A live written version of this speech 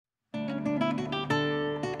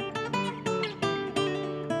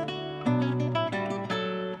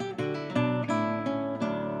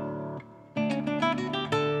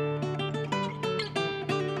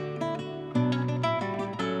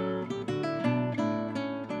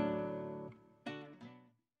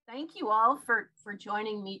thank you all for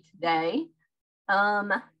joining me today.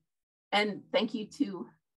 And thank you to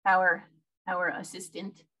our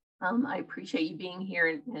assistant. I appreciate you being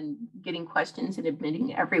here and getting questions and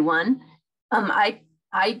admitting everyone. I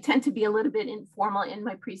tend to be a little bit informal in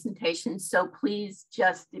my presentation, so please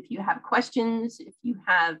just, if you have questions, if you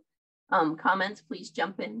have comments, please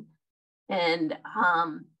jump in. And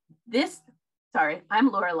sorry,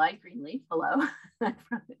 I'm Lorelei Greenleafe, hello,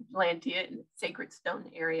 from Atlantia in the Sacred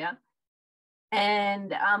Stone area.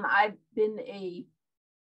 And I've been a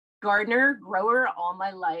gardener, grower all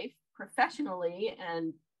my life, professionally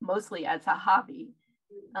and mostly as a hobby.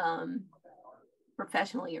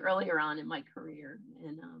 Professionally earlier on in my career,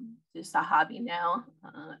 and just a hobby now.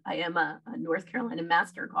 I am a North Carolina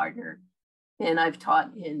master gardener, and I've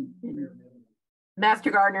taught in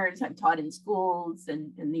master gardeners, I've taught in schools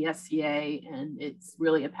and in the SCA, and it's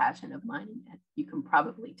really a passion of mine. And you can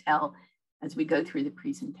probably tell as we go through the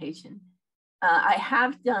presentation. I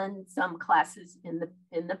have done some classes in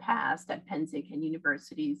the past at Penzic and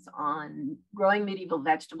universities on growing medieval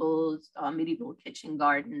vegetables, medieval kitchen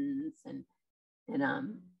gardens, and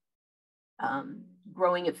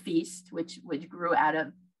growing a feast, which grew out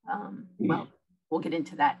of, well, we'll get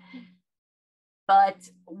into that. But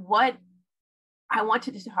what I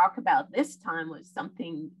wanted to talk about this time was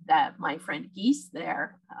something that my friend Geese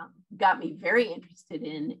there got me very interested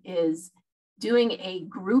in, is doing a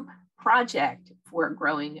group project for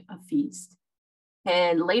growing a feast.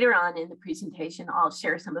 And later on in the presentation, I'll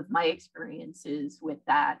share some of my experiences with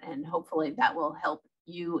that, and hopefully that will help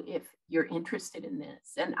you if you're interested in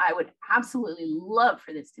this. And I would absolutely love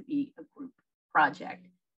for this to be a group project.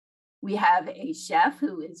 We have a chef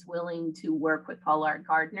who is willing to work with all our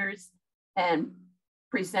gardeners and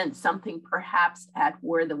present something perhaps at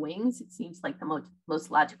War of the Wings. It seems like the most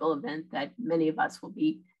logical event that many of us will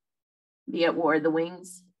be at War of the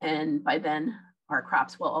Wings. And by then our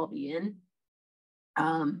crops will all be in.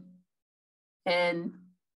 And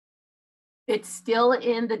it's still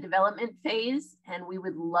in the development phase, and we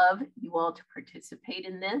would love you all to participate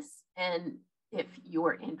in this. And if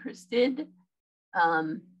you're interested,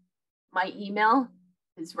 my email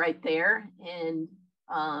is right there, and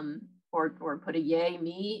or put a yay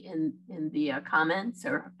me in the comments,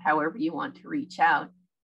 or however you want to reach out.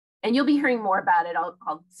 And you'll be hearing more about it.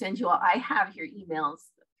 I'll send you all. I have your emails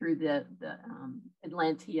through the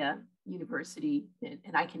Atlantia University,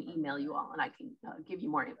 and I can email you all, and I can give you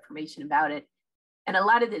more information about it. And a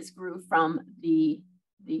lot of this grew from the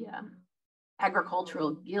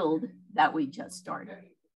agricultural guild that we just started,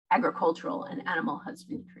 agricultural and animal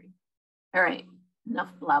husbandry. All right, enough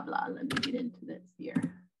blah blah. Let me get into this here.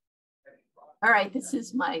 All right, this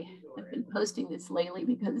is I've been posting this lately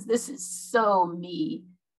because this is so me.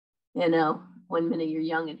 You know, one minute you're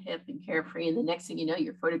young and hip and carefree, and the next thing you know,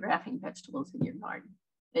 you're photographing vegetables in your garden.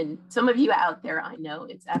 And some of you out there, I know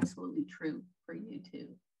it's absolutely true for you too.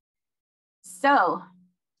 So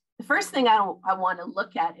the first thing I want to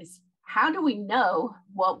look at is, how do we know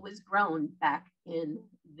what was grown back in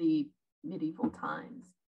the medieval times?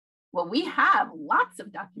 Well, we have lots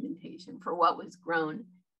of documentation for what was grown,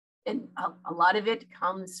 and a lot of it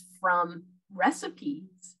comes from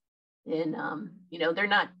recipes. And, you know, they're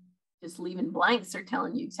not just leaving blanks, they're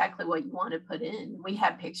telling you exactly what you want to put in. We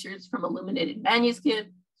have pictures from illuminated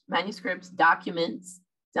manuscripts, documents,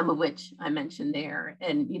 some of which I mentioned there,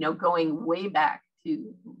 and, you know, going way back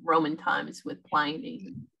to Roman times with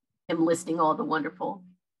Pliny, him listing all the wonderful,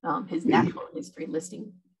 his natural history,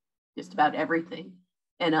 listing just about everything,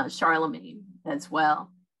 and Charlemagne as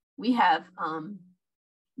well. We have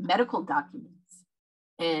medical documents,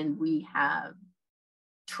 and we have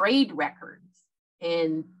trade records,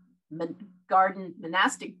 and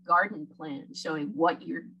monastic garden plans showing what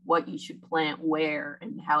you should plant where,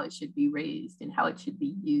 and how it should be raised, and how it should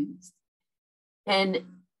be used. And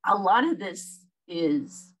a lot of this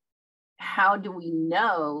is, how do we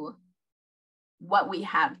know what we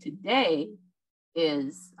have today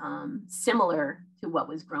is similar to what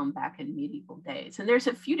was grown back in medieval days? And there's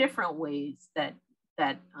a few different ways that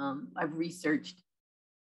I've researched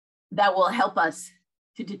that will help us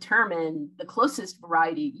to determine the closest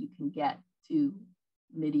variety you can get to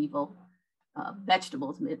medieval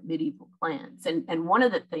vegetables, medieval plants. And one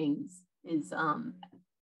of the things is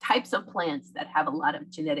types of plants that have a lot of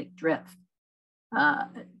genetic drift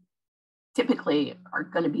typically are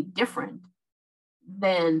going to be different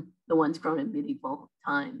than the ones grown in medieval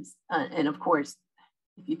times. And of course,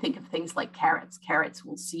 if you think of things like carrots, carrots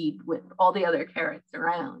will seed with all the other carrots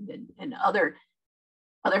around, and other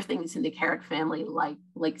things in the carrot family, like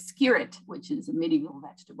skirret, which is a medieval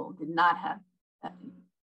vegetable, did not have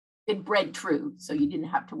it bred true, so you didn't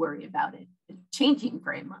have to worry about it changing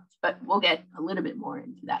very much, but we'll get a little bit more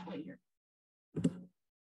into that later.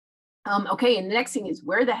 Okay, and the next thing is,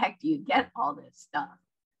 where the heck do you get all this stuff?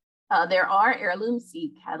 There are heirloom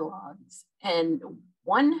seed catalogs, and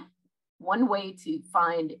one way to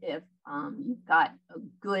find if you've got a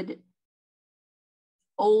good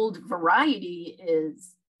old variety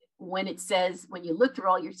is when it says, when you look through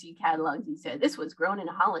all your seed catalogs, you say, this was grown in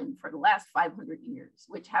Holland for the last 500 years,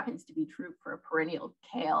 which happens to be true for a perennial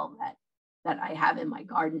kale that I have in my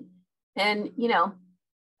garden. And, you know,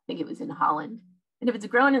 I think it was in Holland. And if it's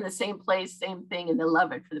grown in the same place, same thing, and they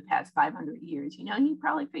love it for the past 500 years, you know, you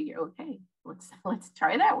probably figure, okay, let's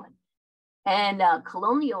try that one. And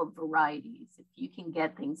colonial varieties, if you can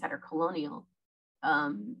get things that are colonial,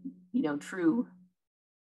 you know, true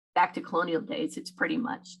back to colonial days, it's pretty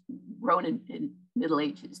much grown in Middle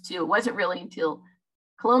Ages too. It wasn't really until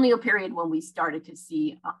colonial period when we started to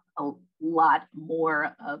see a lot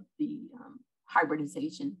more of the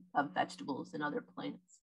hybridization of vegetables and other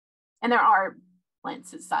plants. And there are plant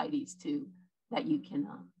societies too that you can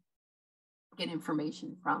get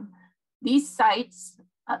information from. These sites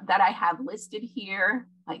that I have listed here,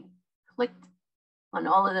 I clicked on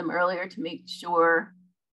all of them earlier to make sure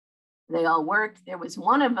they all worked. There was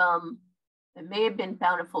one of them that may have been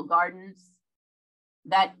Bountiful Gardens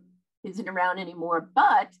that isn't around anymore,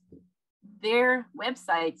 but their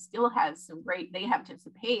website still has some great, they have just a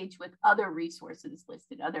page with other resources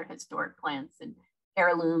listed, other historic plants and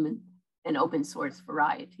heirloom and open source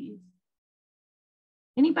varieties.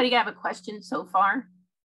 Anybody have a question so far?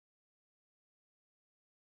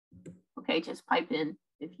 Okay, just pipe in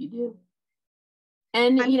if you do.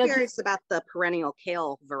 And I'm curious about the perennial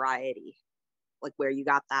kale variety, like where you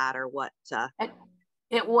got that or what.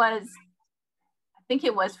 It was, I think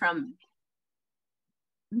it was from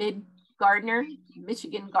Michigan Gardener,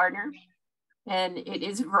 and it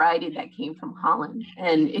is a variety that came from Holland.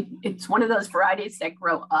 And it's one of those varieties that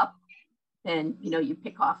grow up, and you know, you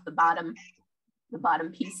pick off the bottom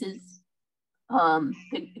pieces.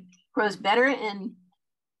 It grows better in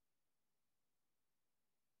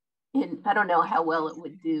I don't know how well it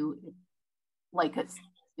would do, like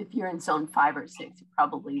if you're in zone 5 or 6, it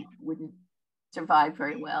probably wouldn't survive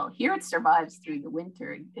very well. Here it survives through the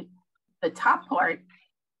winter. The top part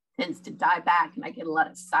tends to die back, and I get a lot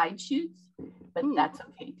of side shoots, but that's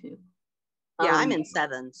okay too. Yeah, I'm in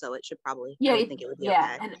 7, so it should probably, I think it would be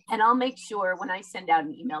okay. And I'll make sure when I send out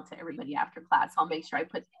an email to everybody after class, I'll make sure I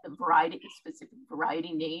put the specific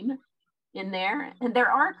variety name in there. And there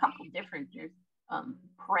are a couple different, there's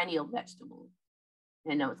perennial vegetables.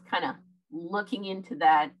 And I was kind of looking into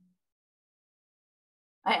that.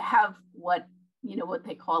 I have what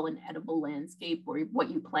they call an edible landscape, where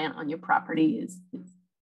what you plant on your property is a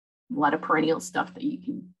lot of perennial stuff that you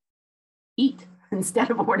can eat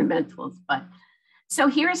instead of ornamentals. But so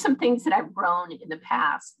here are some things that I've grown in the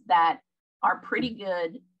past that are pretty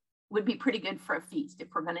good, would be pretty good for a feast if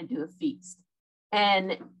we're going to do a feast.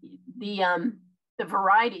 And the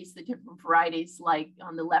varieties, the different varieties, like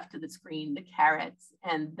on the left of the screen, the carrots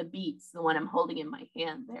and the beets, the one I'm holding in my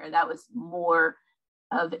hand there, that was more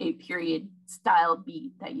of a period style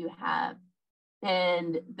beet that you have,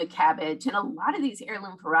 and the cabbage. And a lot of these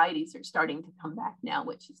heirloom varieties are starting to come back now,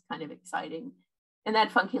 which is kind of exciting. And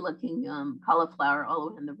that funky looking cauliflower all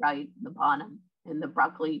over on the right, the bottom, and the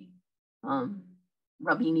broccoli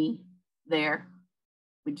rabini there,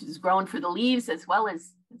 which is grown for the leaves as well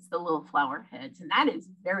as the little flower heads. And that is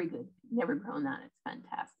very good. Never grown that. It's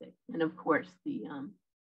fantastic. And of course, the,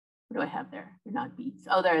 what do I have there? They're not beets.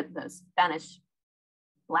 Oh, they're the Spanish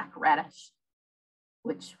black radish,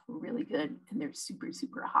 which are really good. And they're super,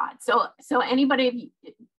 super hot. So anybody,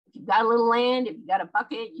 if you've got a little land, if you've got a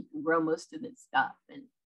bucket, you can grow most of this stuff.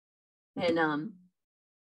 And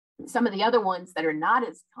some of the other ones that are not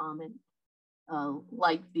as common,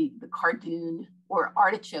 like the cardoon or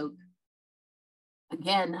artichoke.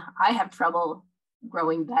 Again, I have trouble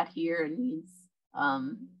growing that here. It needs a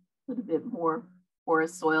little bit more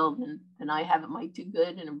porous soil than I have. It might do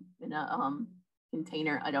good in a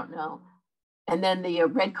container, I don't know. And then the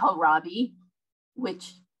red kohlrabi,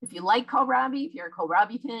 which if you like kohlrabi, if you're a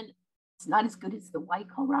kohlrabi fan, it's not as good as the white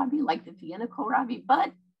kohlrabi, like the Vienna kohlrabi,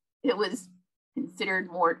 but it was considered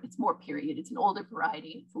more, it's more period. It's an older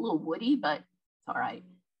variety. It's a little woody, but it's all right.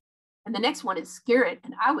 And the next one is skirret.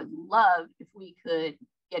 And I would love if we could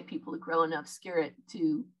get people to grow enough skirret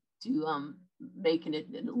to make it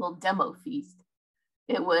a little demo feast.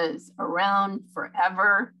 It was around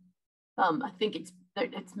forever. I think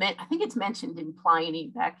it's mentioned in Pliny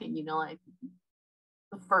back in, like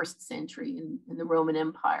the 1st century in the Roman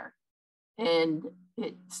Empire. And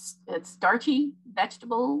it's starchy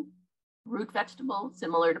vegetable, root vegetable,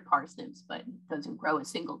 similar to parsnips, but it doesn't grow a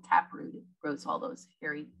single taproot. It grows all those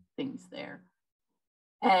hairy things there.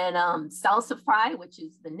 And salsify, which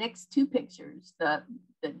is the next two pictures, the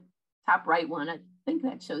top right one, I think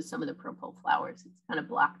that shows some of the purple flowers. It's kind of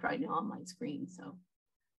blocked right now on my screen. So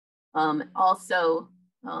also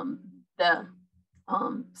the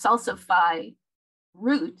salsify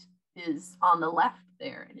root is on the left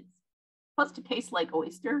there, and it's supposed to taste like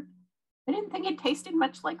oyster. I didn't think it tasted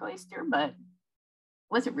much like oyster, but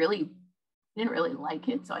didn't really like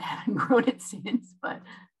it, so I haven't grown it since, but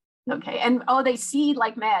okay. And oh, they seed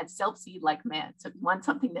like mad, self-seed like mad. So if you want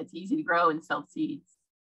something that's easy to grow and self-seeds,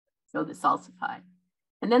 go the salsify.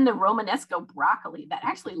 And then the Romanesco broccoli, that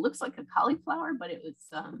actually looks like a cauliflower, but it's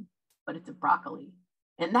a broccoli.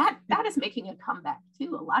 And that is making a comeback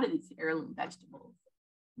too. A lot of these heirloom vegetables.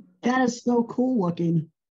 That is so cool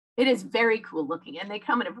looking. It is very cool looking, and they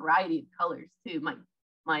come in a variety of colors too.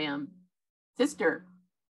 My sister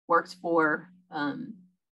works for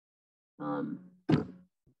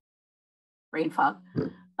brain fog.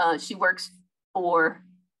 She works for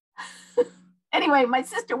anyway. My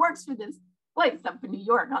sister works for this place up in New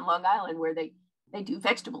York on Long Island where they do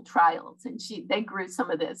vegetable trials, and they grew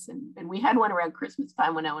some of this, and we had one around Christmas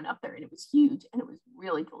time when I went up there, and it was huge and it was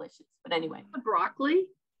really delicious. But anyway, the broccoli.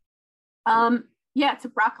 Yeah, it's a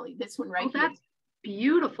broccoli. This one right here. That's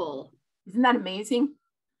beautiful. Isn't that amazing?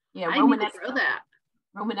 Yeah, I need to grow that.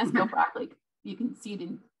 Romanesco broccoli. You can see it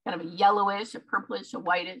in kind of a yellowish, a purplish, a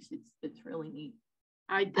whitish. It's really neat.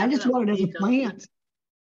 I just want it as a plant.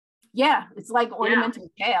 Yeah, it's like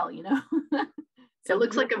ornamental kale, you know. So it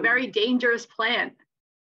looks like a very dangerous plant.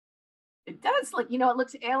 It does, like, you know, it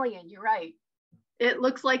looks alien. You're right. It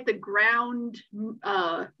looks like the ground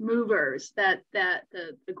movers that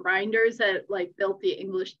the grinders that like built the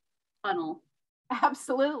English tunnel.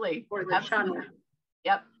 Absolutely. Or the channel.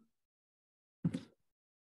 Yep. All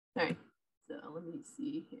right. So let me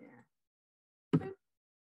see here.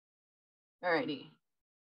 All righty.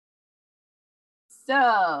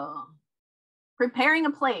 So preparing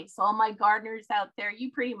a place. All my gardeners out there,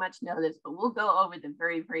 you pretty much know this, but we'll go over the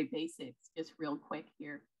very, very basics just real quick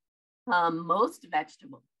here. Most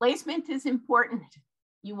vegetable placement is important.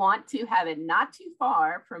 You want to have it not too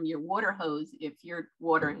far from your water hose if you're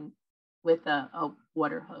watering with a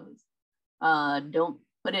water hose. Don't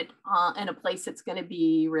put it in a place that's going to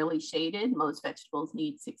be really shaded. Most vegetables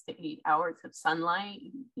need 6 to 8 hours of sunlight.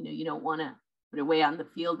 You know, you don't want to put it way out in the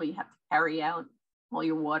field where you have to carry out all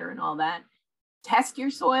your water and all that. Test your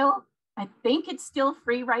soil. I think it's still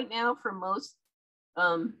free right now for most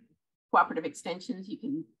cooperative extensions. You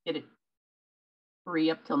can get it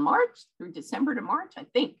free up till March, through December to March, I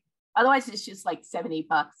think. Otherwise, it's just like $7-8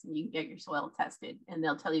 and you can get your soil tested, and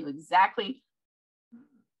they'll tell you exactly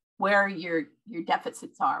where your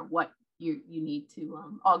deficits are, what you need to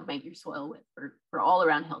augment your soil with for all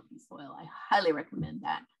around healthy soil. I highly recommend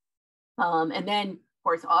that. And then, of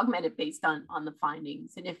course, augment it based on the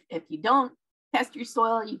findings. And if you don't test your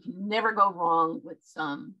soil, you can never go wrong with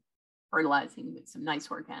some fertilizing with some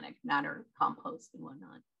nice organic matter, compost and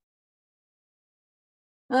whatnot.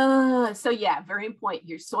 So yeah, very important.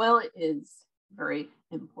 Your soil is very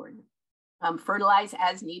important. Fertilize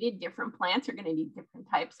as needed. Different plants are going to need different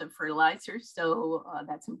types of fertilizers. So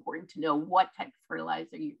that's important to know what type of fertilizer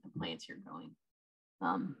the plants you're growing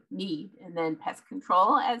need. And then pest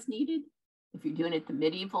control as needed. If you're doing it the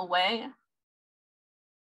medieval way,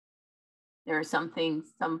 there are some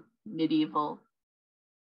medieval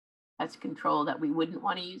pest control that we wouldn't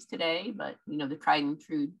want to use today, but you know, the tried and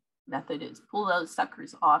true method is pull those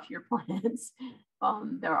suckers off your plants.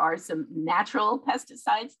 There are some natural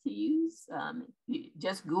pesticides to use. You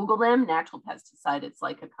just Google them, natural pesticide. It's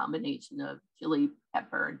like a combination of chili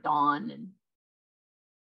pepper, Dawn, and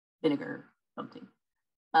vinegar, something.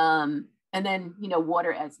 And then, you know,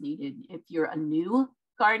 water as needed. If you're a new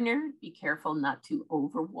gardener, be careful not to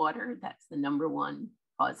overwater. That's the #1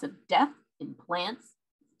 cause of death in plants.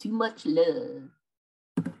 Too much love.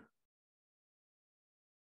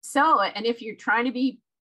 So, and if you're trying to be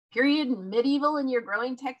period and medieval in your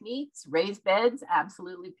growing techniques, raised beds,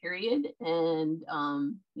 absolutely period. And,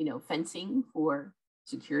 you know, fencing for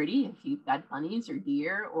security if you've got bunnies or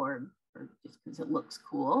deer or just because it looks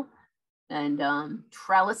cool. And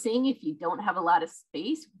trellising, if you don't have a lot of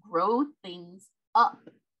space, grow things up.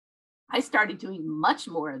 I started doing much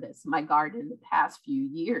more of this in my garden in the past few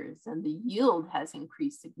years, and the yield has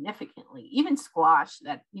increased significantly. Even squash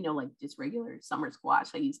that, you know, like just regular summer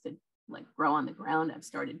squash, I used to like grow on the ground. I've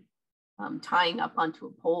started tying up onto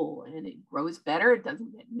a pole, and it grows better. It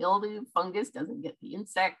doesn't get mildew, fungus, doesn't get the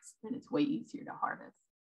insects, and it's way easier to harvest.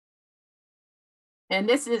 And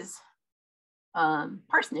this is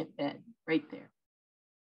parsnip bed right there,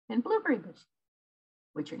 and blueberry bushes,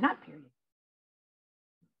 which are not period.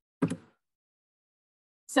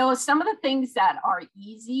 So some of the things that are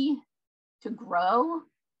easy to grow,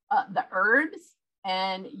 the herbs,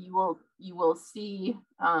 and you will see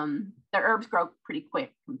the herbs grow pretty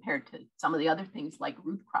quick compared to some of the other things like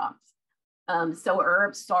root crops. So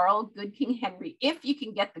herbs, sorrel, good King Henry, if you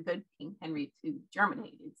can get the good King Henry to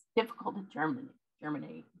germinate. It's difficult to germinate.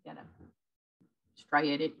 You gotta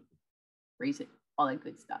striate it, raise it, all that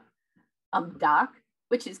good stuff. Dock,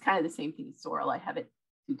 which is kind of the same thing as sorrel. I have it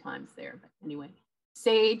 2 times there, but anyway.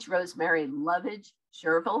 Sage, rosemary, lovage,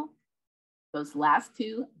 chervil. Those last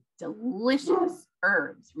 2, delicious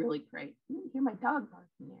herbs, really great. You can hear my dog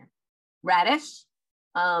barking there. Radish,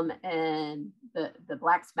 and the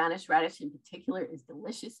black Spanish radish in particular is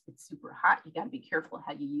delicious. It's super hot. You got to be careful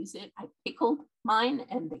how you use it. I pickled mine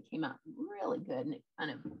and they came out really good, and it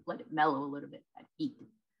kind of let it mellow a little bit, that heat.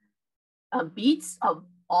 Beets of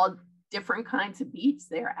all different kinds of beets.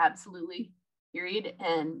 They are absolutely period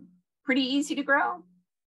and pretty easy to grow.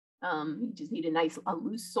 You just need a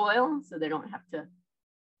loose soil so they don't have to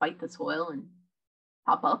fight the soil and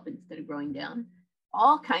pop up instead of growing down.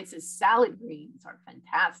 All kinds of salad greens are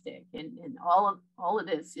fantastic, and all of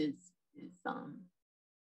this is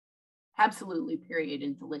absolutely period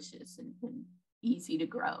and delicious and easy to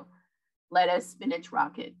grow. Lettuce, spinach,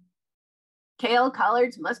 rocket, kale,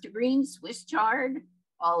 collards, mustard greens, Swiss chard,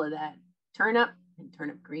 all of that. Turnip and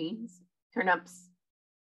turnip greens, turnips.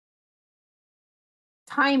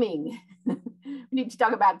 Timing. We need to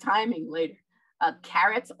talk about timing later.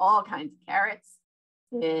 Carrots, all kinds of carrots.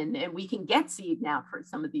 And we can get seed now for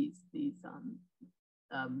some of these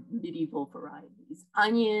medieval varieties.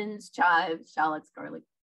 Onions, chives, shallots, garlic,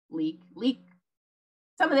 leek.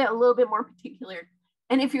 Some of that a little bit more particular.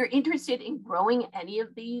 And if you're interested in growing any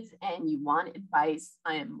of these and you want advice,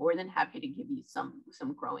 I am more than happy to give you some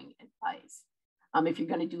growing advice. If you're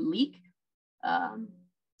going to do leek,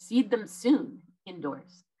 seed them soon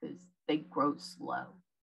indoors because they grow slow.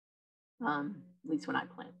 At least when I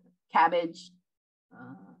plant them. Cabbage.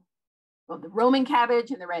 The Roman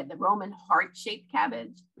cabbage and the Roman heart-shaped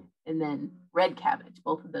cabbage, and then red cabbage.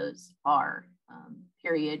 Both of those are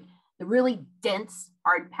period. The really dense,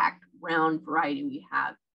 hard-packed, round variety we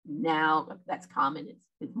have now that's common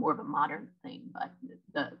is more of a modern thing, but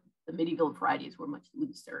the medieval varieties were much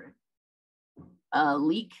looser.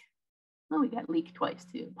 Leek. Oh, we got leek twice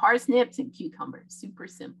too. Parsnips and cucumbers. Super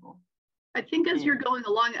simple. I think as you're going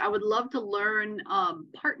along, I would love to learn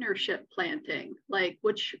partnership planting, like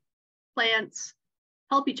which plants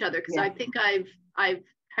help each other, because I think I've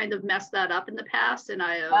kind of messed that up in the past, and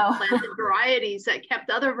I have planted varieties that kept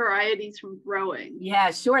other varieties from growing.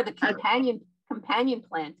 Yeah, sure. The companion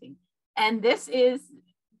planting, and this is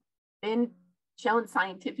been shown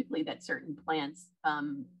scientifically that certain plants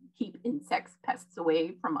keep insects, pests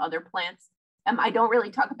away from other plants. I don't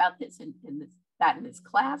really talk about this in this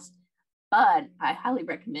class. But I highly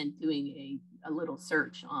recommend doing a little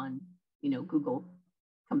search on, Google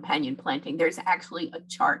companion planting. There's actually a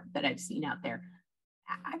chart that I've seen out there.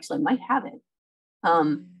 Actually, I might have it.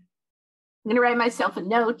 I'm going to write myself a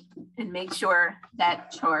note and make sure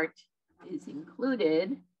that chart is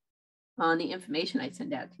included on the information I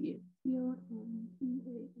send out to you.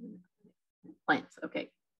 Plants, okay.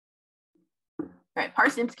 All right,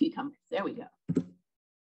 parsnips, cucumbers, there we go.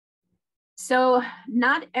 So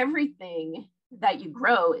not everything that you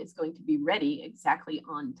grow is going to be ready exactly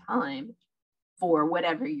on time for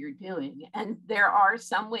whatever you're doing. And there are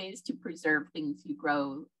some ways to preserve things you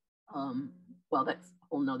grow. Well, that's a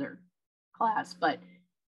whole nother class, but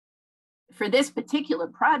for this particular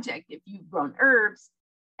project, if you've grown herbs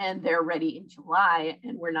and they're ready in July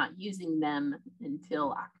and we're not using them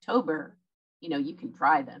until October, you can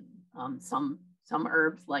dry them. Some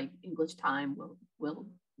herbs like English thyme will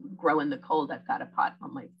grow in the cold. I've got a pot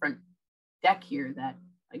on my front deck here that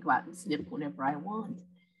I go out and snip whenever I want.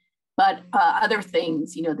 But other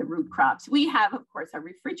things, the root crops. We have, of course, a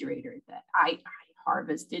refrigerator that I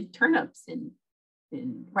harvested turnips in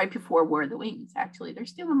right before War of the Wings. Actually, they're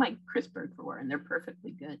still in my crisper drawer and they're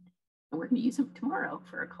perfectly good. And we're going to use them tomorrow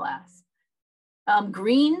for a class.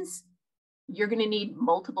 Greens, you're going to need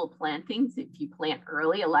multiple plantings if you plant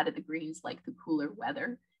early. A lot of the greens like the cooler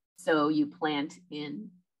weather. So you plant in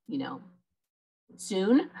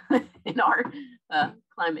soon in our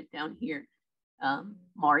climate down here,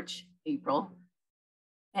 March, April.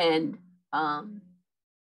 And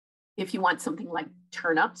if you want something like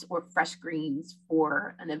turnips or fresh greens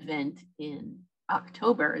for an event in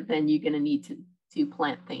October, then you're going to need to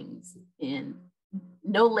plant things in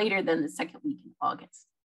no later than the second week in August.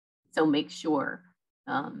 So make sure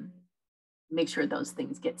those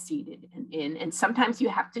things get seeded and sometimes you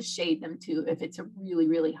have to shade them too if it's a really,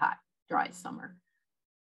 really hot, dry summer.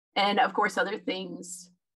 And of course, other things,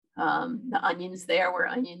 the onions there were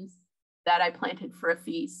onions that I planted for a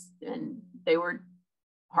feast, and they were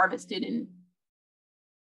harvested in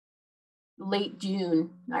late June,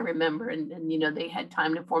 I remember, and you know, they had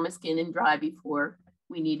time to form a skin and dry before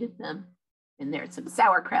we needed them. And there's some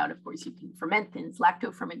sauerkraut, of course, you can ferment things,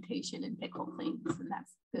 lacto fermentation and pickle things, and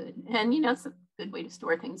that's good. And you know, it's a good way to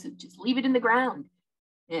store things is just leave it in the ground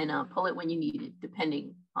and pull it when you need it,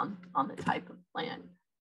 depending on the type of plant.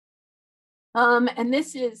 And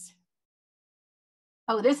this is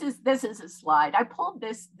a slide. I pulled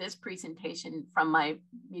this presentation from my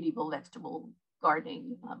medieval vegetable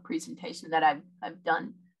gardening presentation that I've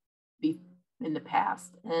done in the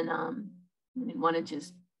past, and I didn't want to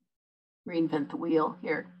just reinvent the wheel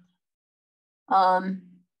here.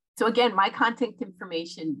 So again, my contact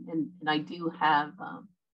information, and I do have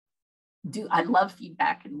I love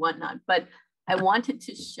feedback and whatnot, but I wanted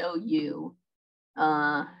to show you.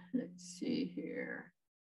 Let's see here.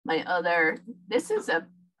 This is a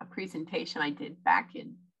presentation I did back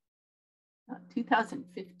in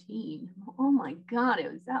 2015. Oh my God,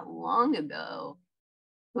 it was that long ago.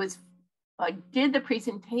 I did the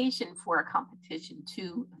presentation for a competition,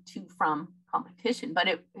 to from competition, but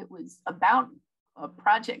it was about a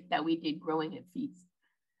project that we did growing at Feast.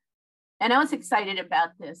 And I was excited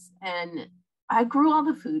about this, and I grew all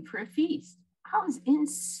the food for a feast. I was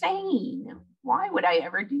insane. Why would I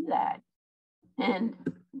ever do that? And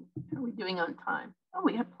are we doing on time? Oh,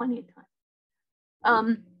 we have plenty of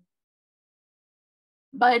time.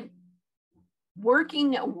 But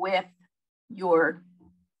working with your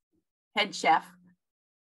head chef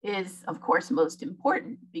is, of course, most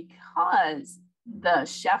important, because the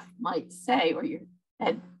chef might say, or your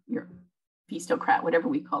feastocrat, whatever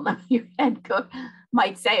we call them, your head cook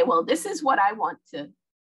might say, well, this is what I want to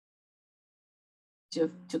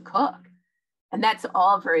cook. And that's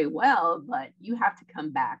all very well, but you have to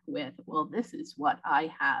come back with, well, this is what I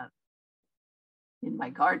have in my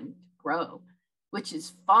garden to grow, which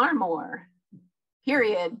is far more,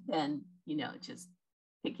 period, than, you know, just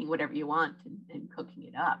picking whatever you want and cooking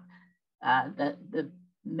it up. The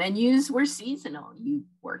menus were seasonal. You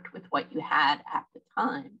worked with what you had at the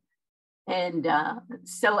time. And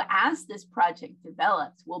so as this project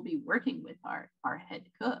develops, we'll be working with our head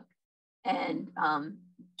cook and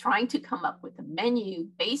trying to come up with a menu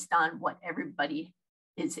based on what everybody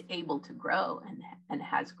is able to grow and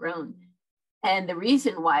has grown. And the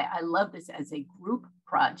reason why I love this as a group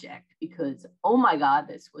project, because, oh my God,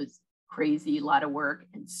 this was crazy, a lot of work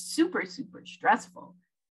and super, super stressful.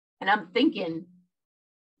 And I'm thinking,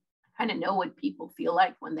 I kind of know what people feel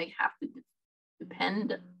like when they have to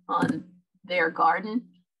depend on their garden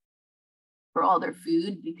for all their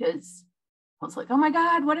food, because I was like, oh my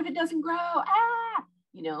God, what if it doesn't grow? Ah,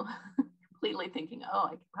 you know, completely thinking, oh, I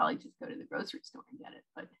could probably just go to the grocery store and get it.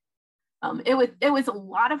 But it was a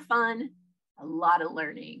lot of fun, a lot of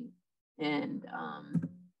learning, and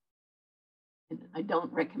I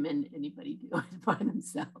don't recommend anybody do it by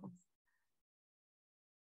themselves.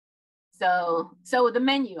 So the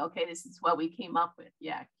menu, okay, this is what we came up with.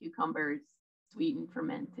 Yeah, cucumbers, sweetened,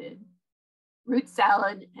 fermented, root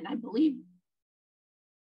salad, and I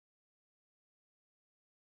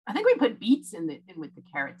think we put beets in with the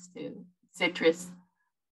carrots too. Citrus,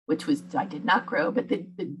 which I did not grow, but the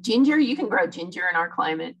ginger, you can grow ginger in our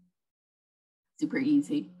climate. Super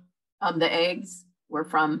easy. The eggs were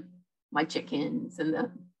from my chickens, and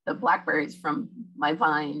the blackberries from my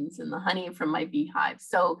vines, and the honey from my beehives.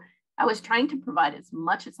 So I was trying to provide as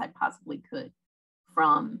much as I possibly could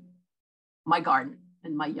from my garden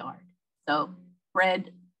and my yard. So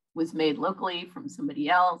bread was made locally from somebody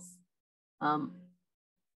else.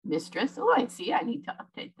 Mistress, oh, I see, I need to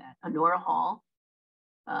update that. Honora Hall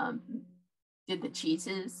did the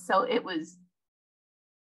cheeses. So it was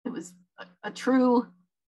a true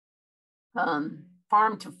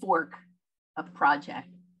farm to fork project,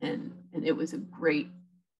 and it was a great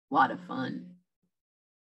lot of fun.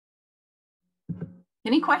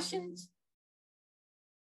 Any questions?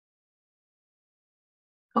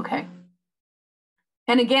 Okay.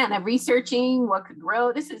 And again, I'm researching what could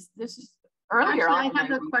grow. This is earlier. Actually, I have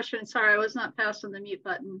a question. Sorry, I was not fast on the mute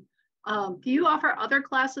button. Do you offer other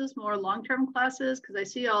classes, more long-term classes? Because I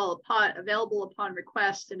see all available upon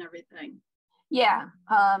request and everything. Yeah,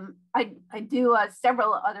 I do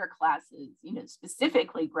several other classes, you know,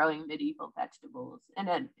 specifically growing medieval vegetables, and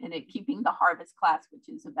a keeping the harvest class, which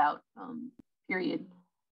is about period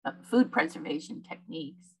food preservation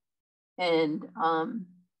techniques, and on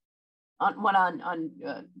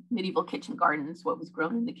medieval kitchen gardens, what was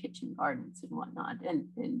grown in the kitchen gardens and whatnot. And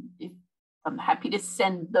if, I'm happy to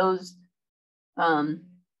send those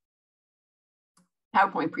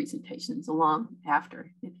PowerPoint presentations along after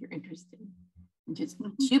if you're interested. And just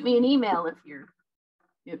shoot me an email if you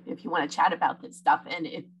want to chat about this stuff. And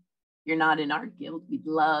if you're not in our guild, we'd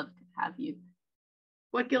love to have you.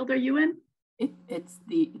 What guild are you in? It's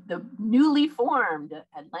the newly formed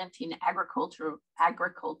Atlantean Agriculture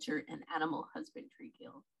and Animal Husbandry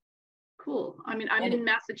Guild. Cool. I mean, I'm in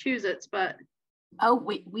Massachusetts, but oh,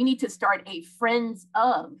 we need to start a friends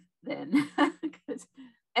of then,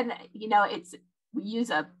 and you know, we use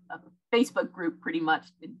a Facebook group pretty much.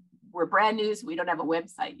 We're brand new, so we don't have a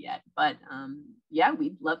website yet, but yeah,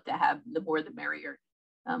 we'd love to have the more the merrier.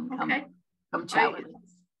 Okay. Come chat with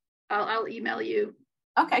us. I'll email you.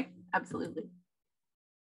 Okay, absolutely.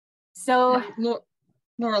 So,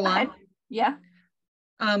 Lorelei, yeah.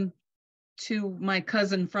 To my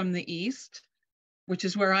cousin from the East, which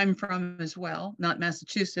is where I'm from as well, not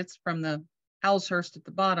Massachusetts, from the Owlshurst at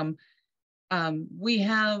the bottom. We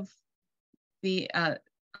have the,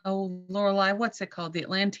 Lorelei, what's it called? The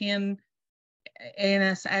Atlantean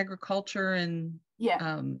ANS Agriculture and,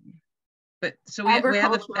 yeah. But so we have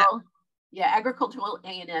Agricultural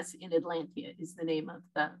ANS in Atlantia is the name of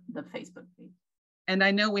the Facebook page. And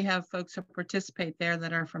I know we have folks who participate there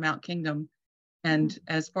that are from out Kingdom. And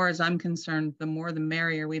as far as I'm concerned, the more the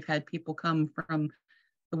merrier. We've had people come from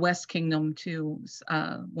the West Kingdom to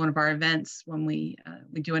one of our events when we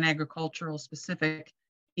do an agricultural specific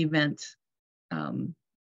event,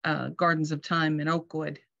 Gardens of Time in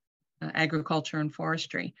Oakwood, agriculture and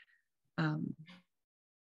forestry.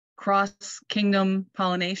 Cross-kingdom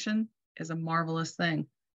pollination is a marvelous thing.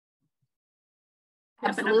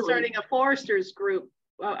 Absolutely. I'm starting a foresters group.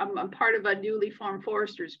 I'm part of a newly formed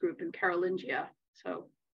foresters group in Carolingia. So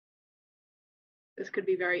this could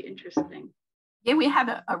be very interesting. Yeah, we have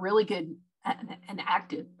a really good and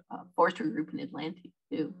active forestry group in Atlanta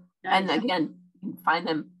too. Nice. And again, you can find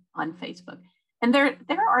them on Facebook. And there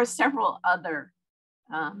are several other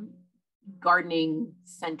gardening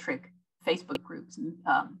centric Facebook groups,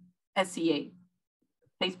 SCA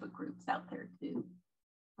Facebook groups out there too.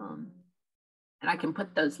 And I can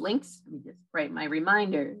put those links. Let me just write my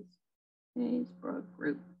reminders. Facebook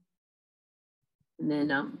group. And then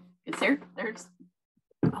there's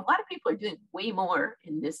a lot of people are doing way more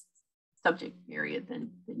in this subject area than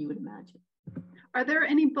you would imagine. Are there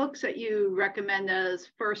any books that you recommend as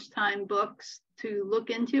first-time books to look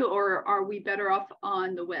into, or are we better off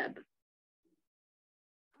on the web?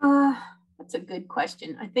 That's a good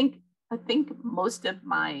question. I think most of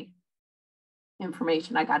my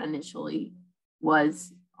information I got initially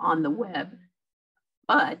was on the web,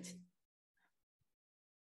 but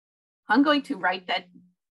I'm going to write that.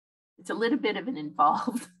 It's a little bit of an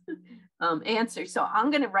involved answer. So I'm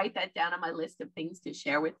going to write that down on my list of things to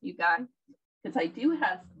share with you guys, because I do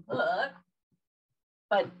have some books,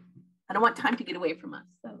 but I don't want time to get away from us.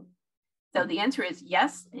 So the answer is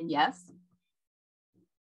yes and yes.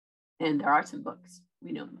 And there are some books.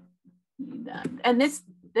 We don't need that. And this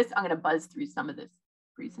I'm going to buzz through some of this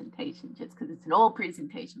presentation just because it's an old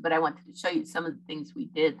presentation, but I wanted to show you some of the things we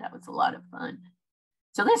did. That was a lot of fun.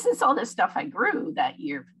 So this is all the stuff I grew that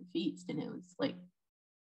year for the feast, and it was like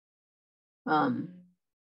a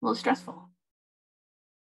little stressful.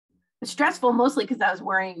 It's stressful mostly because I was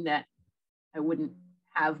worrying that I wouldn't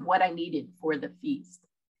have what I needed for the feast.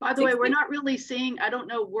 By the way, we're not really seeing, I don't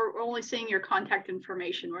know, we're only seeing your contact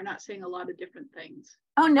information. We're not seeing a lot of different things.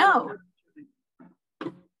 Oh, no.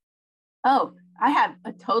 Oh, I have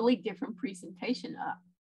a totally different presentation up.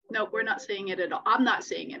 No, we're not seeing it at all. I'm not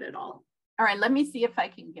seeing it at all. All right, let me see if I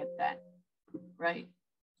can get that right.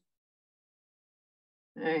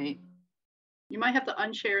 All right. You might have to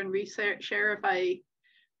unshare and reshare if I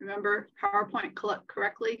remember PowerPoint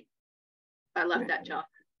correctly. I left that job.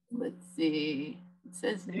 Let's see. It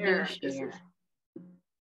says there. Share.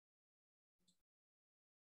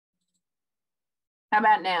 How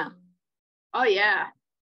about now? Oh yeah,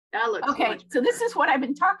 that looks okay. So this is what I've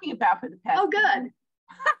been talking about for the past. Oh, good.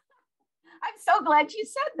 I'm so glad you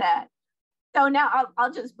said that. So now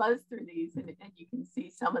I'll just buzz through these, and you can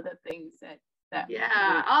see some of the things that.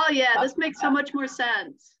 Yeah. Oh yeah, this makes so much more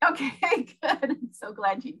sense. Okay, good. I'm so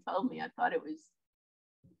glad you told me. I thought it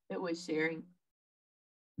was sharing.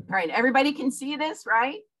 All right, everybody can see this,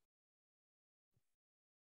 right?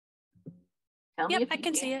 tell me Yep, if I you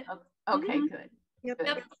can see it. Okay, good. Yep.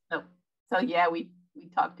 Good. Yep. So yeah, we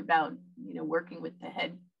talked about, working with the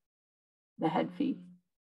head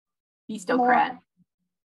feastocrat.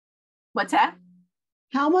 What's that?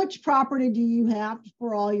 How much property do you have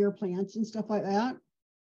for all your plants and stuff like that?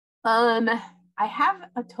 I have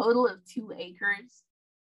a total of 2 acres,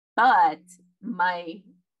 but my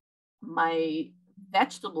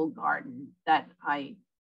vegetable garden that I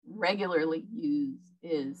regularly use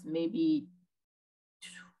is maybe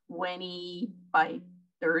 20 by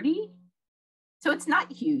 30. So it's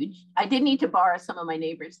not huge. I did need to borrow some of my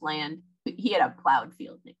neighbor's land. He had a plowed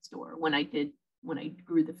field next door when I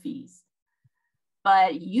grew the feast.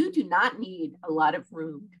 But you do not need a lot of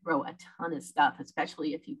room to grow a ton of stuff,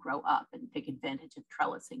 especially if you grow up and take advantage of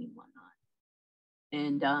trellising and whatnot.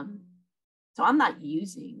 And so I'm not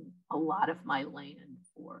using a lot of my land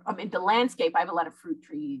the landscape. I have a lot of fruit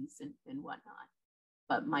trees and whatnot,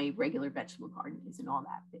 but my regular vegetable garden isn't all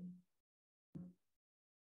that big.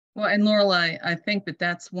 Well, and Lorelei, I think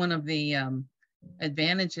that's one of the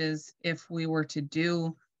advantages if we were to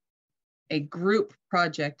do a group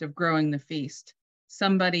project of growing the feast.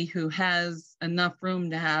 Somebody who has enough room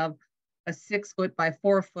to have a 6 foot by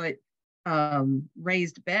 4 foot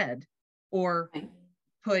raised bed, or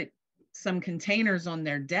put some containers on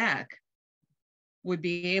their deck, would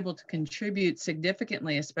be able to contribute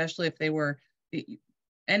significantly, especially if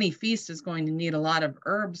any feast is going to need a lot of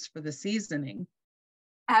herbs for the seasoning.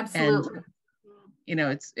 Absolutely. And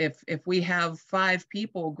it's if we have 5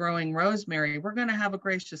 people growing rosemary, we're going to have a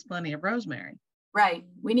gracious plenty of rosemary. Right.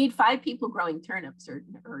 We need 5 people growing turnips or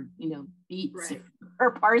beets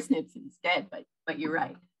or parsnips instead. But you're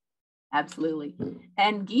right. Absolutely.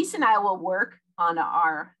 And Geese and I will work on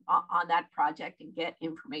that project and get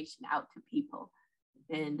information out to people.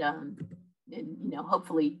 And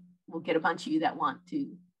hopefully we'll get a bunch of you that want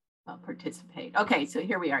to participate. Okay, so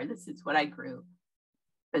here we are. This is what I grew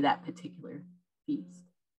for that particular feast.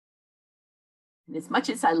 And as much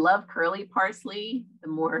as I love curly parsley, the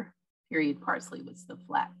more period parsley was the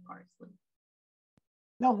flat parsley.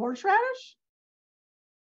 No horseradish?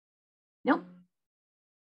 Nope.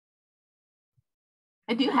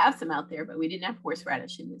 I do have some out there, but we didn't have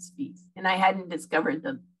horseradish in this feast. And I hadn't discovered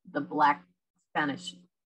the black Spanish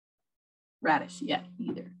radish yet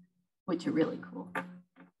either, which are really cool.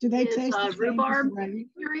 Do they taste the rhubarb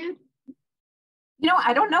period?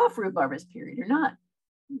 I don't know if rhubarb is period or not.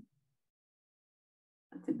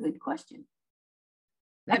 That's a good question.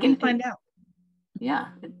 I can find out. Yeah,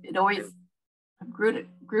 it always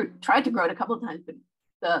tried to grow it a couple of times,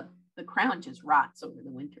 but the crown just rots over the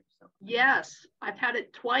winter. So yes, I've had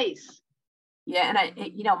it twice. Yeah, and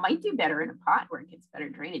it might do better in a pot where it gets better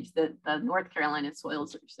drainage. The North Carolina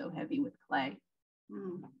soils are so heavy with clay.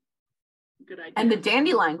 Good idea. And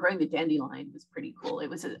growing the dandelion was pretty cool. It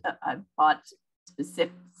was I bought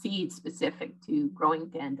seeds specific to growing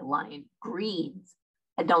dandelion greens.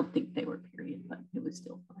 I don't think they were period, but it was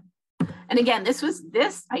still fun. And again,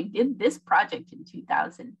 I did this project in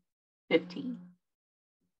 2015.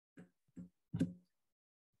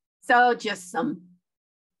 So just some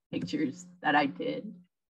pictures that I did.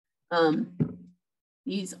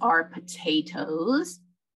 These are potatoes,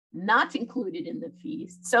 not included in the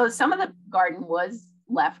feast. So some of the garden was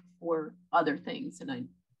left for other things, and I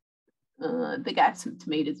think I have some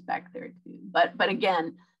tomatoes back there too. But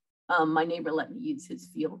again, my neighbor let me use his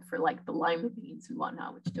field for like the lima beans and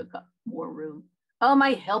whatnot, which took up more room. Oh,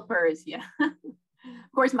 my helpers, yeah.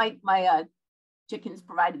 Of course, my chickens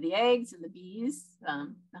provided the eggs and the bees,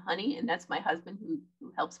 the honey, and that's my husband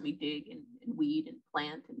who helps me dig and weed and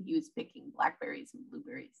plant, and he was picking blackberries and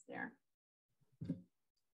blueberries there.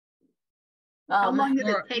 How long did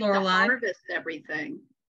it take to harvest everything?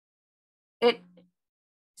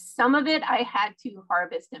 Some of it I had to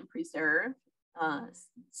harvest and preserve.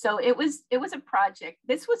 So it was a project.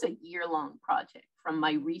 This was a year-long project from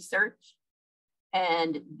my research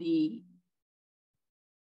and the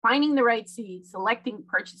finding the right seeds,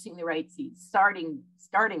 purchasing the right seeds, starting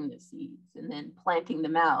the seeds, and then planting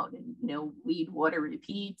them out, and weed, water,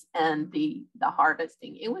 repeat, and the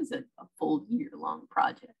harvesting. It was a full year-long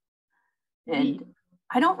project. And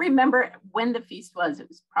I don't remember when the feast was. It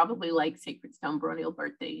was probably like Sacred Stone Baronial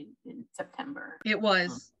birthday in September. It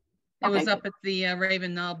was. It was up at the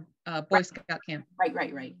Raven Knob Boy Scout camp.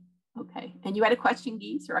 Right. Okay. And you had a question,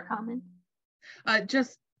 Geese, or a comment?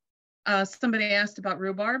 Somebody asked about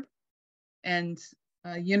rhubarb, and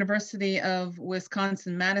University of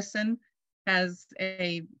Wisconsin-Madison has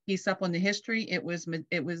a piece up on the history. It was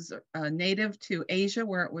native to Asia,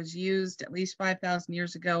 where it was used at least 5,000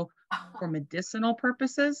 years ago for medicinal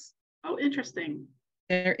purposes. Oh, interesting.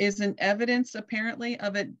 There isn't evidence apparently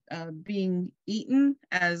of it being eaten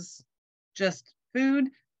as just food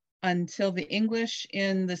until the English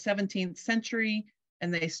in the 17th century,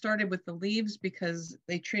 and they started with the leaves because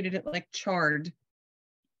they treated it like chard.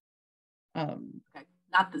 Okay.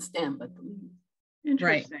 Not the stem, but the leaves.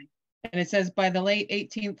 Interesting. Right. And it says by the late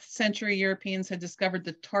 18th century, Europeans had discovered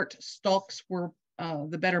the tart stalks were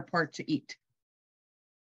the better part to eat.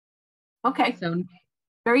 Okay. So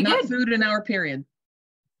very not good. food in our period.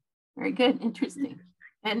 Very good. Interesting.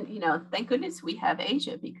 And, you know, thank goodness we have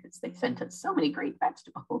Asia because they sent us so many great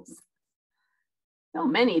vegetables. So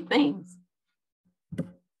many things.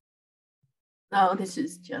 Oh, this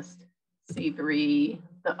is just savory.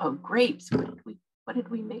 Oh, grapes. What did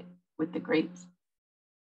we make with the grapes?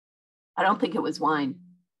 I don't think it was wine.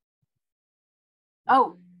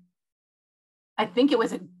 Oh, I think it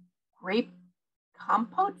was a grape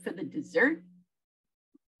compote for the dessert.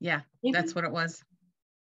 Yeah, Maybe? that's what it was.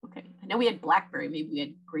 Okay, I know we had blackberry. Maybe we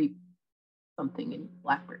had grape something in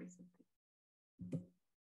blackberry something.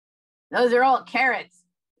 Those are all carrots.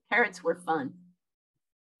 Carrots were fun.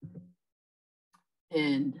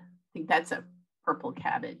 And I think that's a purple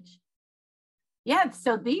cabbage. Yeah,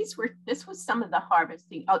 so this was some of the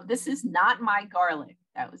harvesting. Oh, this is not my garlic.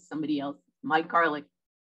 That was somebody else. My garlic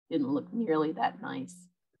didn't look nearly that nice.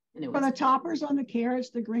 And it For was the toppers on the carrots,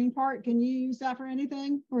 the green part, can you use that for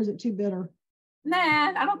anything, or is it too bitter? Nah,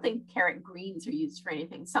 I don't think carrot greens are used for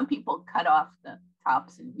anything. Some people cut off the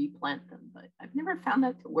tops and replant them, but I've never found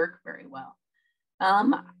that to work very well.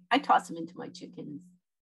 I toss them into my chickens.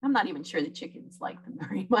 I'm not even sure the chickens like them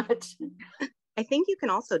very much. I think you can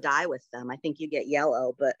also dye with them. I think you get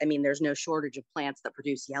yellow, but I mean, there's no shortage of plants that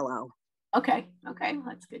produce yellow. Okay, well,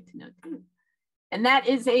 that's good to know too. And that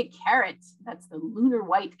is a carrot. That's the lunar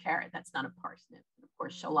white carrot. That's not a parsnip. Of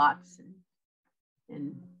course, shallots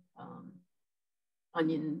and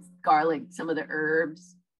onions, garlic, some of the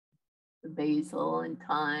herbs, the basil and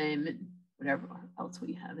thyme and whatever else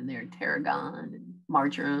we have in there, tarragon and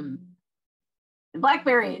marjoram. And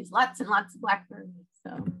blackberries, lots and lots of blackberries.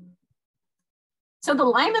 So the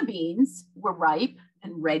lima beans were ripe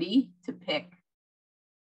and ready to pick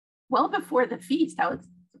well before the feast. I was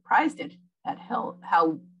surprised at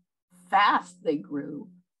how fast they grew.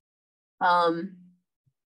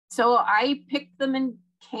 So I picked them and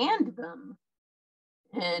canned them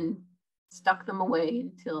and stuck them away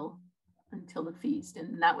until the feast,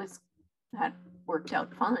 and that worked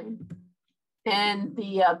out fine. And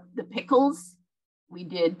the pickles, we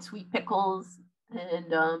did sweet pickles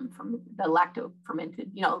and from the lacto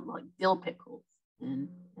fermented, like dill pickles and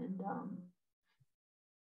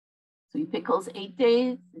sweet pickles, 8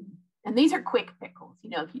 days. And these are quick pickles.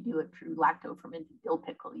 If you do a true lacto fermented dill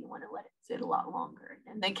pickle, you want to let it sit a lot longer,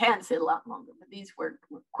 and they can sit a lot longer, but these were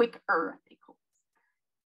quicker pickles.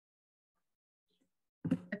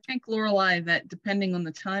 I think, Lorelei, that depending on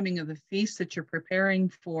the timing of the feast that you're preparing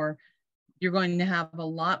for, you're going to have a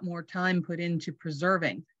lot more time put into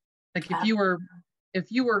preserving. Like if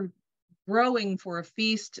you were growing for a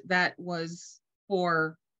feast that was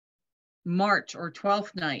for March or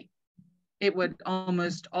 12th night, it would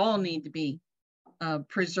almost all need to be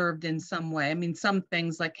preserved in some way. I mean, some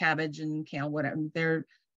things like cabbage and kale, whatever,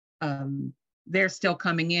 they're still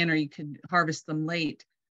coming in, or you could harvest them late.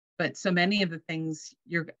 But so many of the things,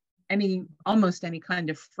 almost any kind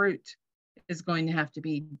of fruit is going to have to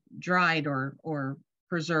be dried or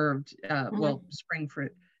preserved. Well, spring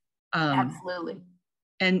fruit. Absolutely.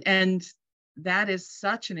 And that is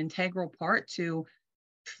such an integral part to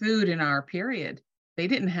food in our period. They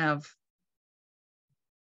didn't have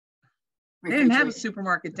a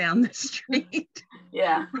supermarket down the street.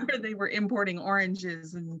 Yeah. Where they were importing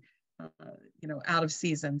oranges and out of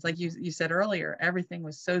seasons. Like you said earlier, everything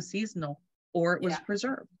was so seasonal, or it was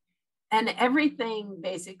preserved. And everything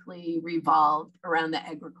basically revolved around the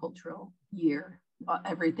agricultural year.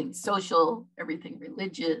 Everything social, everything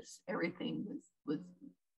religious, everything was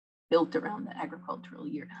built around the agricultural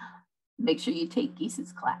year. Make sure you take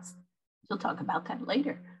Geese's class. She'll talk about that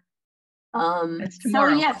later. That's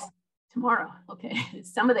tomorrow. So yes, tomorrow. Okay.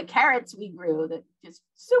 Some of the carrots we grew that just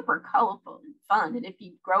super colorful and fun. And if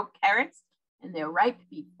you grow carrots and they're ripe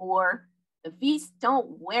before the feast,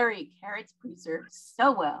 don't worry. Carrots preserve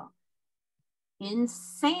so well in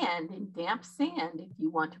damp sand, if you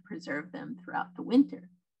want to preserve them throughout the winter.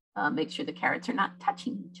 Make sure the carrots are not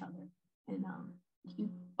touching each other. And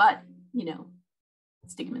but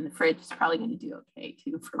stick them in the fridge. It's probably going to do okay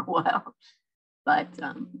too for a while. But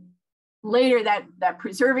later, that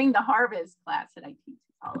preserving the harvest class that I teach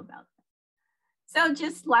is all about that. So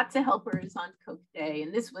just lots of helpers on cook day.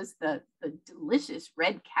 And this was the delicious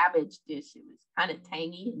red cabbage dish. It was kind of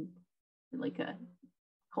tangy and like a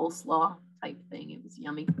coleslaw type thing. It was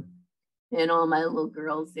yummy. And all my little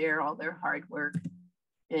girls there, all their hard work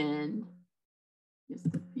and just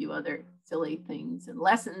a few other silly things and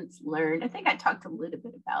lessons learned. I think I talked a little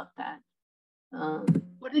bit about that.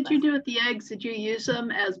 What did you do with the eggs? Did you use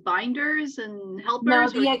them as binders and helpers, No, or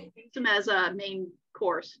did you use them as a main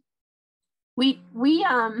course? We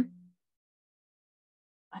I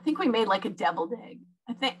think we made like a deviled egg.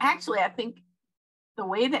 I think the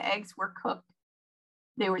way the eggs were cooked,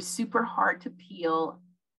 they were super hard to peel.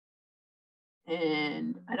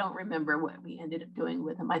 And I don't remember what we ended up doing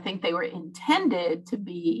with them. I think they were intended to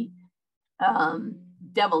be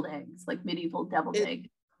deviled eggs, like medieval deviled egg.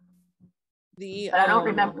 But I don't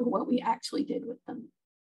remember what we actually did with them.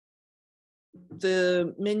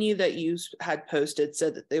 The menu that you had posted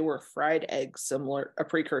said that they were fried eggs, similar, a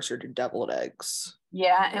precursor to deviled eggs.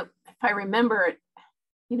 Yeah, if I remember,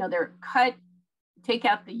 they're cut, take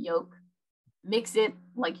out the yolk, mix it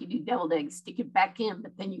like you do deviled eggs, stick it back in,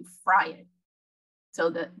 but then you fry it. So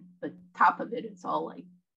the top of it is all like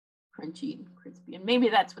crunchy and crispy. And maybe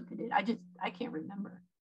that's what they did. I can't remember.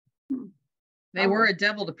 They were a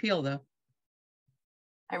devil to peel though.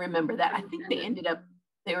 I remember that. I think they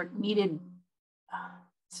needed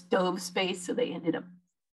stove space, so they ended up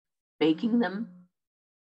baking them.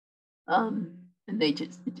 And it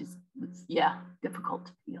just was, difficult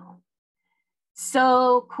to peel.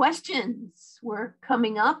 So questions were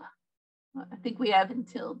coming up. I think we have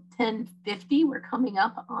until 10:50. We're coming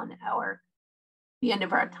up on the end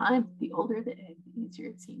of our time. The older the egg, the easier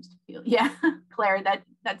it seems to peel. Yeah, Claire,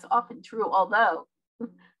 that's often true. Although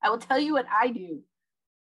I will tell you what I do.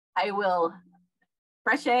 I will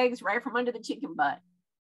fresh eggs right from under the chicken butt,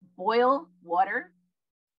 boil water,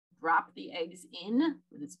 drop the eggs in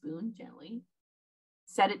with a spoon gently,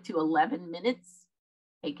 set it to 11 minutes,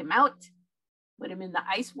 take them out, put them in the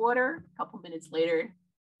ice water. A couple minutes later,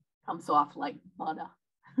 comes off like butter.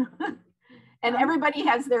 And everybody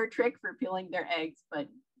has their trick for peeling their eggs, but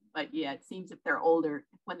yeah, it seems if they're older,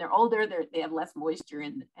 when they're older, they have less moisture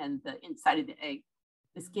and the inside of the egg.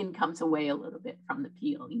 The skin comes away a little bit from the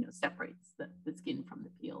peel, separates the skin from the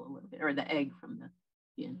peel a little bit, or the egg from the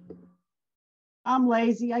skin. I'm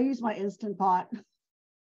lazy. I use my Instant Pot.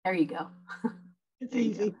 There you go. It's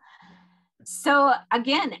easy. So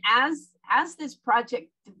again, as this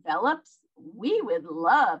project develops, we would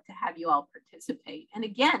love to have you all participate. And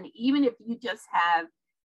again, even if you just have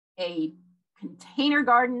a container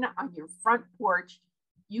garden on your front porch,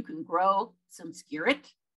 you can grow some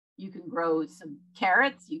skirret. You can grow some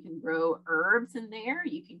carrots, you can grow herbs in there,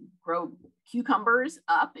 you can grow cucumbers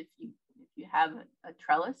up if you have a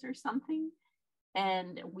trellis or something.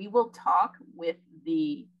 And we will talk with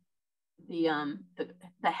the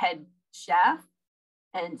head chef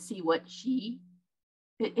and see what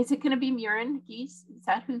is it going to be Murin Geese? Is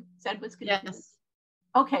that who said was going to be? Yes.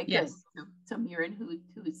 Okay, yes. Good. So Murin, who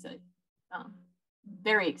is a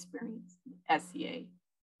very experienced SCA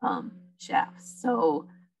chef. So,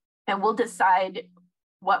 and we'll decide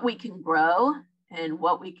what we can grow and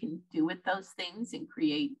what we can do with those things and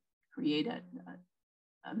create a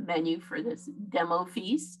menu for this demo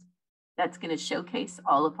feast that's going to showcase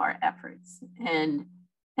all of our efforts. And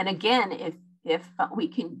again, if we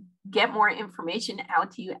can get more information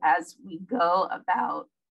out to you as we go about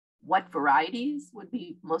what varieties would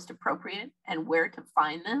be most appropriate and where to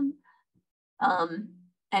find them.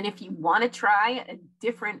 And if you want to try a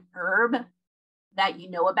different herb that you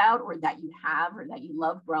know about or that you have or that you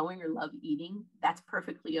love growing or love eating, that's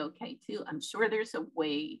perfectly okay too. I'm sure there's a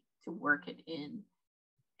way to work it in.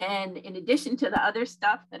 And in addition to the other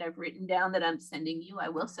stuff that I've written down that I'm sending you, I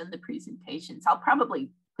will send the presentations. I'll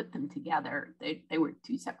probably put them together. They were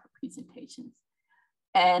 2 separate presentations.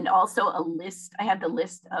 And also a list, I have the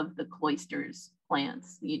list of the cloisters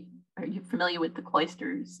plants. Are you familiar with the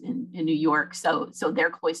cloisters in New York? So their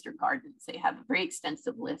cloister gardens, they have a very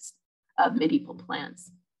extensive list of medieval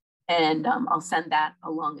plants. And I'll send that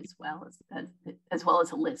along as well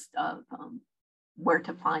as a list of where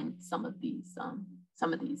to find some of these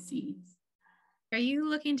seeds. Are you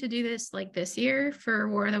looking to do this like this year for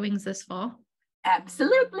War of the Wings this fall?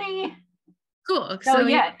 Absolutely. Cool. So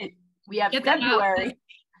yeah, we have February.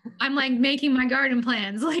 I'm like making my garden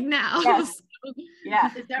plans like now. Yes.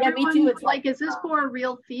 Yeah. Is everyone, me too. It's is this for a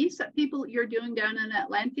real feast that you're doing down in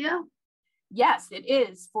Atlantia? Yes, it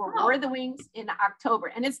is for War of the Wings in October.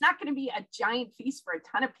 And it's not going to be a giant feast for a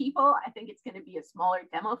ton of people. I think it's going to be a smaller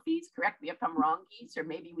demo feast. Correct me if I'm wrong, Geese, or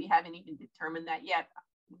maybe we haven't even determined that yet.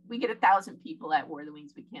 we get 1,000 people at War of the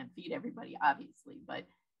Wings. We can't feed everybody, obviously, but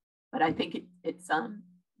I think it's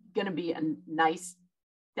going to be a nice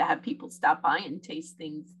to have people stop by and taste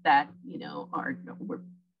things that, you know, were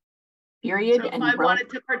period. So if and I grown. wanted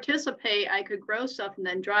to participate, I could grow stuff and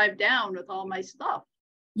then drive down with all my stuff.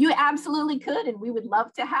 You absolutely could, and we would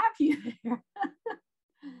love to have you there.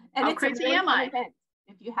 And How it's crazy a very am fun I? event.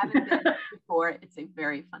 If you haven't been before, it's a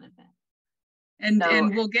very fun event. And So-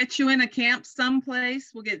 and we'll get you in a camp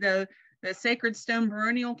someplace. We'll get the Sacred Stone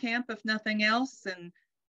Baronial Camp, if nothing else. And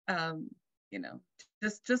you know,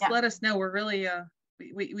 just Yeah. let us know. We're really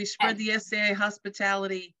we spread And- the SCA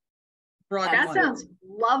hospitality broad. That wide. sounds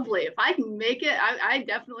lovely. If I can make it, I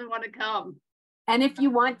definitely want to come. And if you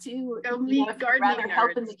want to, Go you meet know, if you'd gardening rather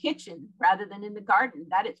help in nerds. the kitchen rather than in the garden,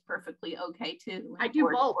 that is perfectly okay too. I do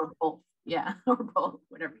both. Or both. Yeah, or both,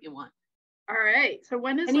 whatever you want. All right. So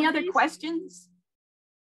when is Any the other feast? questions?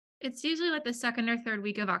 It's usually like the 2nd or 3rd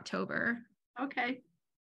week of October. Okay.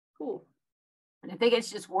 Cool. And I think it's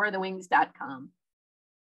just warofthewings.com.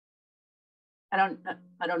 I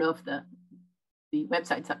don't know if the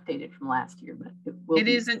website's updated from last year, but it will It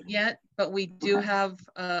be. isn't yet, but we do Okay. have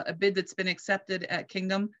a bid that's been accepted at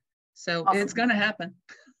Kingdom, so Awesome. it's going to happen.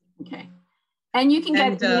 Okay. And you can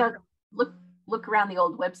get, And, you know, look around the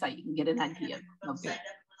old website, you can get an idea of the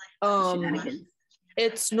shenanigans.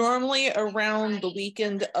 It's normally around the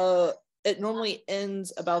weekend it normally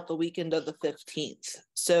ends about the weekend of the 15th.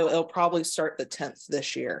 So it'll probably start the 10th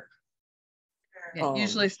this year. It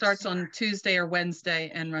usually starts on Tuesday or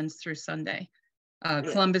Wednesday and runs through Sunday. Yeah.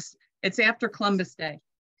 Columbus, it's after Columbus Day.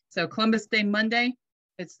 So Columbus Day Monday,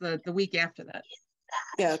 it's the week after that.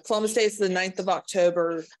 Yeah, Columbus Day is the 9th of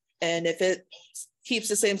October. And if it keeps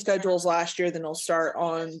the same schedule as last year, then it'll start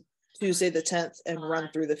on Tuesday the 10th and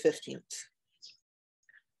run through the 15th.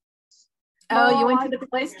 Oh, you went to the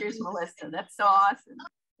Cloisters, Melissa. That's so awesome.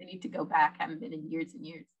 I need to go back. Haven't been in years and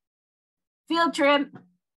years. Field trip.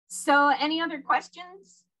 So any other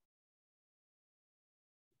questions?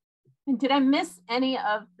 And did I miss any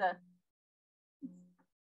of the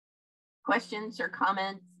questions or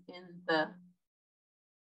comments in the?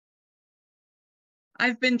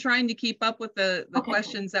 I've been trying to keep up with the Okay.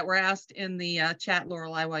 questions that were asked in the chat,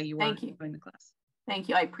 Lorelei, while you were Thank you. doing the class. Thank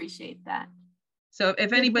you. I appreciate that. So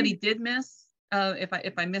if anybody did miss,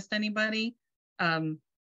 if I missed anybody,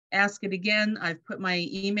 ask it again. I've put my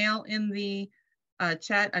email in the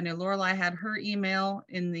chat. I know Lorelei had her email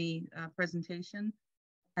in the presentation.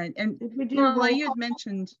 And Did we do Lorelei, roll you had call?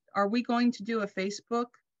 mentioned, are we going to do a Facebook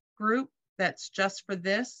group that's just for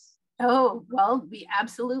this? Oh, well, we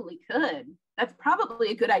absolutely could. That's probably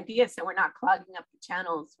a good idea. So we're not clogging up the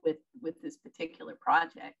channels with this particular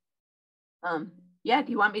project. Yeah,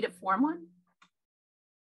 do you want me to form one?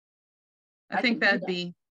 I think can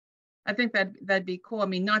do that'd be cool. I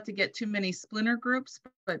mean, not to get too many splinter groups,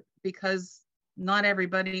 but because not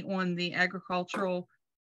everybody on the agricultural,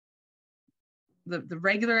 the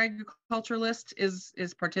regular agriculture list is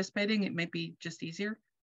participating, it might be just easier.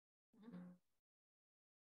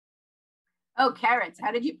 Oh, carrots.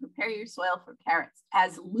 How did you prepare your soil for carrots?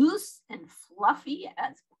 As loose and fluffy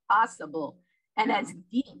as possible and as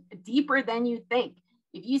deeper than you think.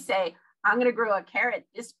 If you say, I'm going to grow a carrot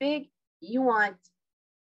this big, you want,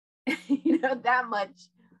 you know, that much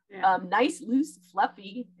nice, loose,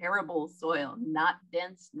 fluffy, arable soil, not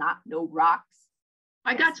dense, no rocks.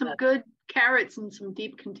 I got some good carrots in some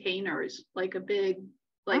deep containers, like the big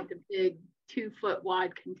 2-foot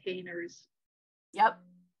wide containers. Yep.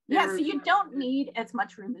 Yeah, so They're- you don't need as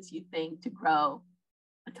much room as you think to grow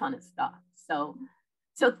a ton of stuff. So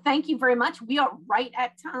thank you very much. We are right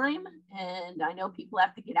at time, and I know people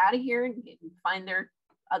have to get out of here and find their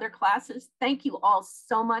other classes. Thank you all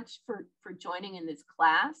so much for joining in this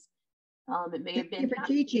class. It may have Thank you been for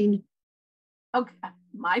teaching. okay,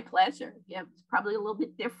 my pleasure. Yeah, it's probably a little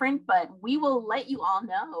bit different, but we will let you all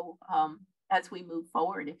know as we move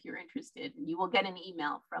forward if you're interested, and you will get an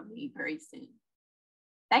email from me very soon.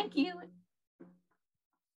 Thank you.